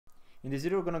In this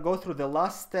video, we're going to go through the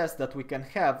last test that we can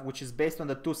have, which is based on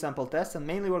the two sample tests, and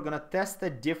mainly we're going to test the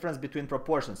difference between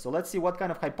proportions. So let's see what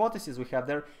kind of hypothesis we have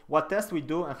there, what test we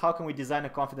do, and how can we design a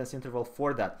confidence interval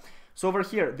for that. So over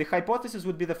here, the hypothesis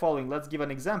would be the following. Let's give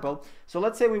an example. So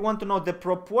let's say we want to know the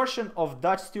proportion of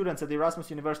Dutch students at the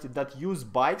Erasmus University that use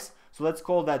bikes. So let's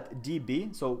call that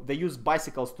DB. So they use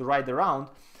bicycles to ride around.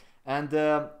 And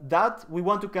that we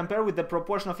want to compare with the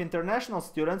proportion of international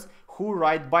students who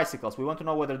ride bicycles. We want to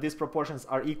know whether these proportions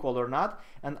are equal or not.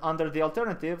 And under the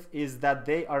alternative is that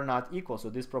they are not equal. So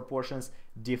these proportions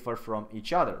differ from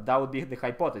each other. That would be the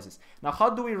hypothesis. Now, how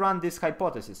do we run this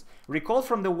hypothesis? Recall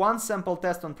from the one sample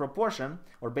test on proportion,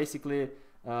 or basically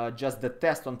just the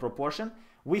test on proportion,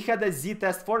 we had a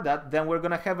z-test for that. Then we're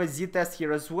going to have a z-test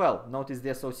here as well. Notice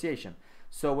the association.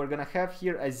 So we're going to have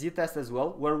here a z-test as well,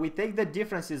 where we take the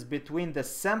differences between the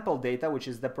sample data, which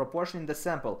is the proportion in the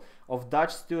sample of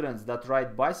Dutch students that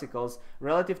ride bicycles,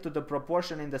 relative to the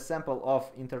proportion in the sample of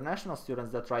international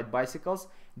students that ride bicycles,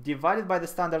 divided by the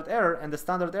standard error. And the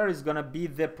standard error is going to be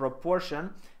the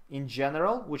proportion in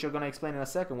general, which I'm going to explain in a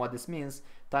second what this means,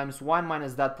 times 1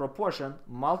 minus that proportion,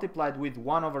 multiplied with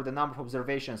 1 over the number of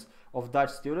observations of Dutch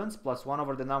students, plus 1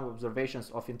 over the number of observations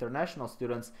of international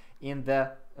students in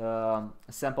the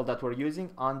sample that we're using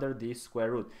under the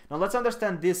square root. Now let's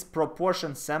understand these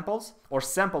proportion samples, or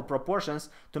sample proportions,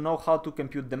 to know how to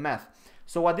compute the math.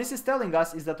 So what this is telling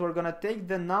us is that we're going to take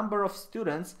the number of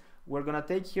students, we're going to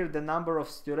take here the number of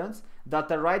students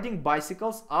that are riding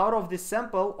bicycles out of the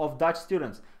sample of Dutch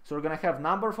students. So we're going to have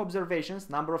number of observations,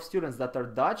 number of students that are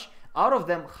Dutch. Out of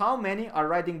them, how many are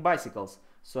riding bicycles?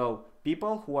 So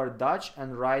people who are Dutch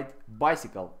and ride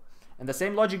bicycle. And the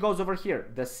same logic goes over here.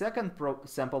 The second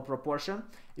sample proportion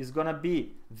is going to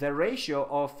be the ratio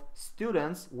of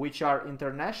students which are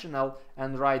international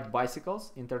and ride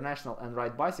bicycles,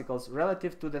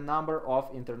 relative to the number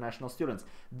of international students.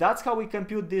 That's how we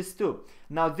compute these two.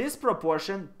 Now this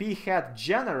proportion, p hat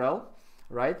general,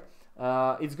 right,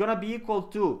 it's going to be equal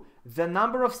to the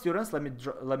number of students. Let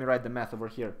me write the math over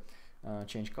here.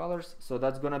 Change colors. So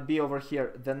that's going to be over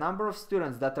here the number of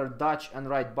students that are Dutch and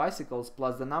ride bicycles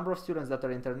plus the number of students that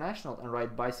are international and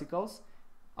ride bicycles,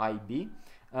 IB,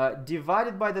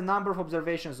 divided by the number of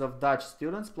observations of Dutch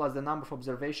students plus the number of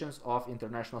observations of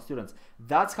international students.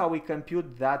 That's how we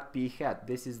compute that p hat.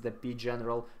 This is the p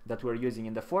general that we're using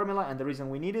in the formula, and the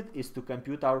reason we need it is to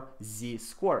compute our z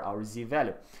score, our z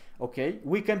value. Okay,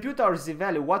 we compute our z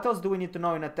value. What else do we need to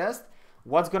know in a test?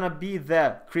 What's going to be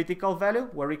the critical value?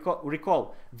 Well,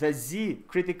 recall the z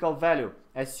critical value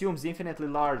assumes infinitely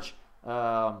large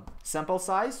sample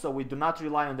size, so we do not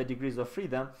rely on the degrees of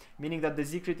freedom, meaning that the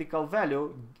z critical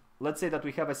value, let's say that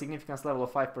we have a significance level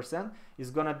of 5%,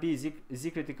 is going to be z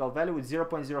critical value with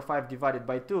 0.05 divided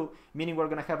by 2, meaning we're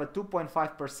going to have a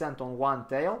 2.5% on one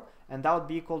tail, and that would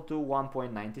be equal to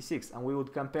 1.96, and we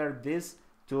would compare this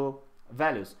to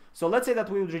values. So let's say that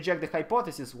we would reject the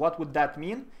hypothesis. What would that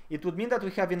mean? It would mean that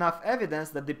we have enough evidence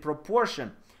that the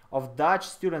proportion of Dutch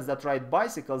students that ride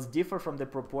bicycles differ from the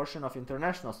proportion of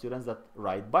international students that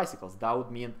ride bicycles. That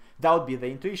would be the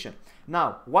intuition.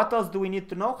 Now, what else do we need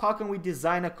to know? How can we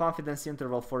design a confidence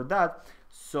interval for that?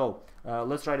 So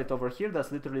let's write it over here.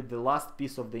 That's literally the last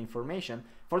piece of the information.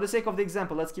 For the sake of the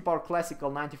example, let's keep our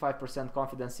classical 95%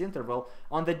 confidence interval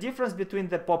on the difference between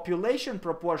the population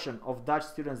proportion of Dutch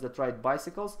students that ride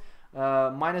bicycles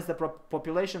minus the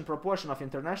population proportion of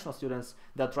international students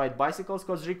that ride bicycles.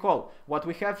 Because recall, what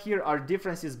we have here are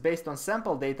differences based on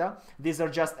sample data. These are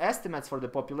just estimates for the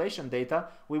population data.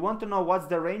 We want to know what's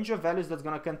the range of values that's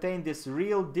going to contain this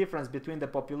real difference between the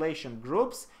population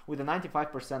groups with a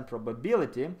 95%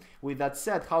 probability. With that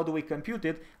said, how do we compute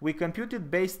it? We compute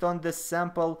it based on the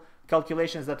sample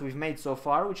calculations that we've made so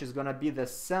far, which is going to be the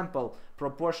sample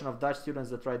proportion of Dutch students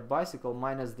that ride bicycle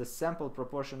minus the sample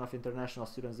proportion of international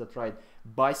students that ride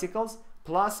bicycles,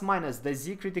 plus minus the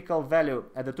z critical value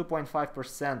at the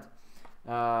 2.5%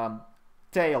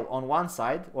 tail on one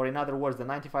side, or in other words the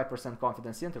 95%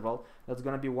 confidence interval. That's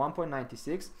going to be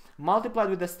 1.96 multiplied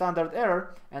with the standard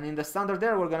error, and in the standard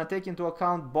error we're going to take into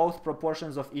account both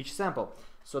proportions of each sample.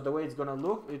 So the way it's going to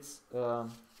look, it's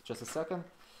just a second,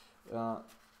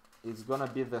 it's going to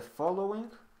be the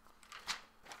following.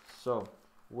 So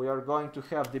we are going to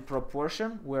have the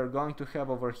proportion, we're going to have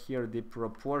over here the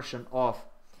proportion of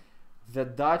the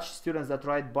Dutch students that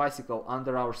ride bicycle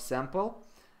under our sample,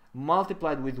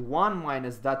 multiplied with 1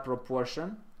 minus that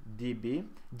proportion, dB,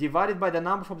 divided by the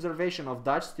number of observation of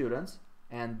Dutch students,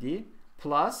 nd,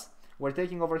 plus, we're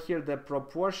taking over here the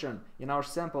proportion in our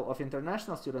sample of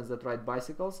international students that ride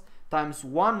bicycles, times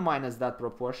 1 minus that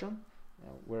proportion,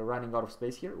 we're running out of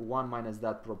space here, 1 minus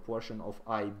that proportion of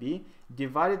IB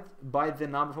divided by the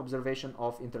number of observation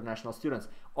of international students.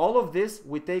 All of this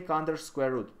we take under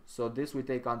square root. So this we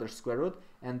take under square root,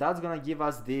 and that's going to give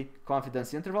us the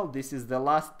confidence interval. This is the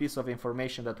last piece of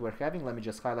information that we're having. Let me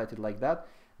just highlight it like that.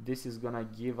 This is going to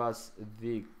give us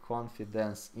the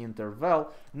confidence interval.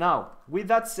 Now, with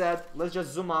that said, let's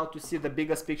just zoom out to see the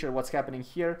biggest picture, what's happening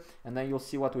here, and then you'll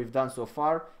see what we've done so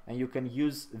far. And you can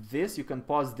use this, you can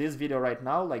pause this video right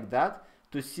now like that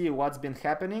to see what's been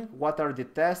happening, what are the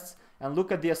tests, and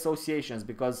look at the associations,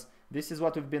 because this is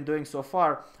what we've been doing so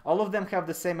far. All of them have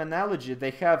the same analogy.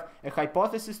 They have a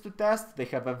hypothesis to test, they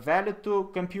have a value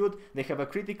to compute, they have a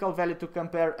critical value to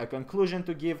compare, a conclusion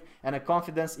to give, and a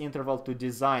confidence interval to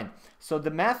design. So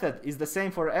the method is the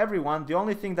same for everyone. The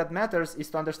only thing that matters is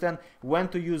to understand when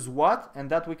to use what, and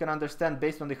that we can understand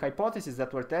based on the hypothesis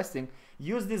that we're testing.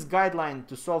 Use this guideline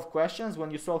to solve questions.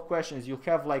 When you solve questions, you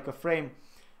have like a frame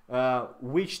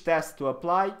which test to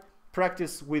apply.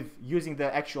 Practice with using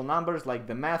the actual numbers, like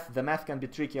the math. The math can be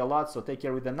tricky a lot, so take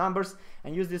care with the numbers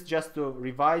and use this just to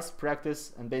revise,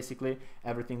 practice, and basically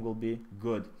everything will be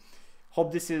good.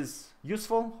 Hope this is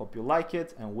useful, hope you like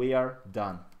it, and we are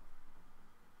done.